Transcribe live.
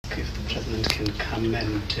president can come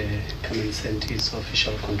and send his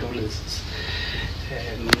official condolences.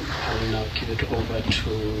 I will now give it over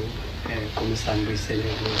to Commissioner who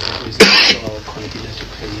is also our convener to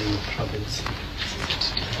Premier Province.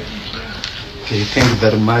 Okay, thank you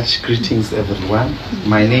very much. Greetings, everyone.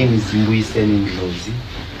 My name is Mbuyiseni Ndlozi.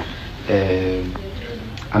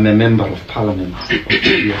 I'm a member of Parliament of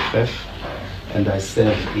the EFF, and I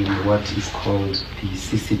serve in what is called the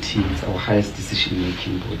CCT, it's our highest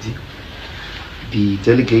decision-making body. The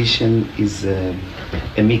delegation is a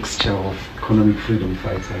mixture of economic freedom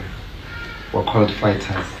fighters, or called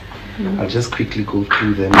fighters. I'll just quickly go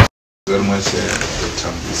through them. Very much,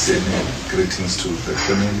 Dr. Mbuyiseni. Greetings to the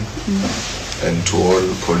family and to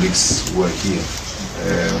all colleagues who are here.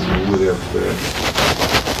 We would have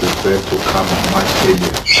prepared to come much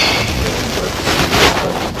earlier, but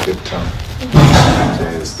we Cape Town,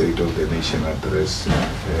 the State of the Nation address.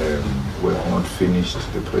 We have not finished.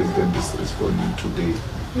 The President is responding today,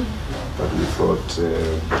 but we thought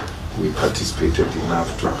we participated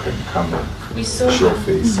enough to come and show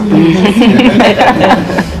face.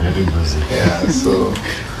 Yeah, so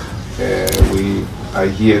we are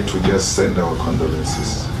here to just send our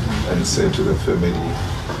condolences and say to the family,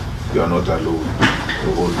 you are not alone.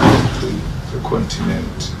 The whole country, the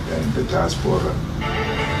continent, and the diaspora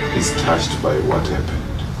is touched by what happened.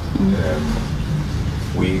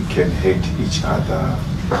 We can hate each other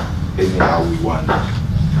anyhow we want,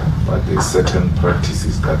 but there are certain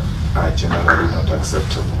practices that are generally not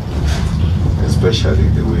acceptable, especially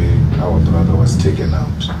the way our brother was taken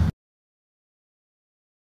out.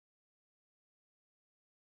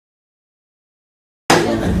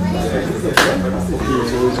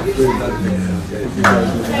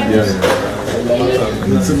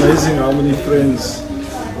 It's amazing how many friends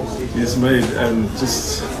he's made, and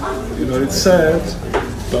just, you know, it's sad,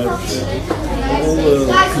 but all the people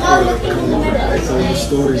that come, all the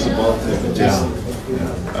stories about him, it just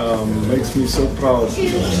makes me so proud. The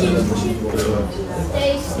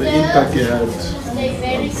impact he had on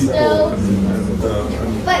people,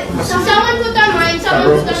 and someone put on mine,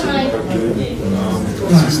 someone put on mine.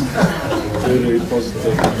 It's just very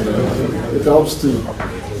positive. It helps to deal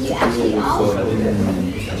with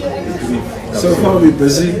grief. So far we're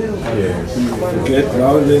busy. We forget.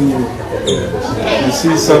 Now and then you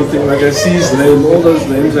see something, like I see his name, all those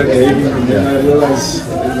names I gave him, and then I realize,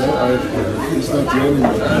 you know, he's not here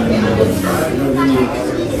anymore. You know, when you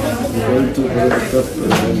go into the stuff,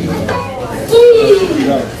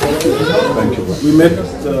 yeah. Thank you. We met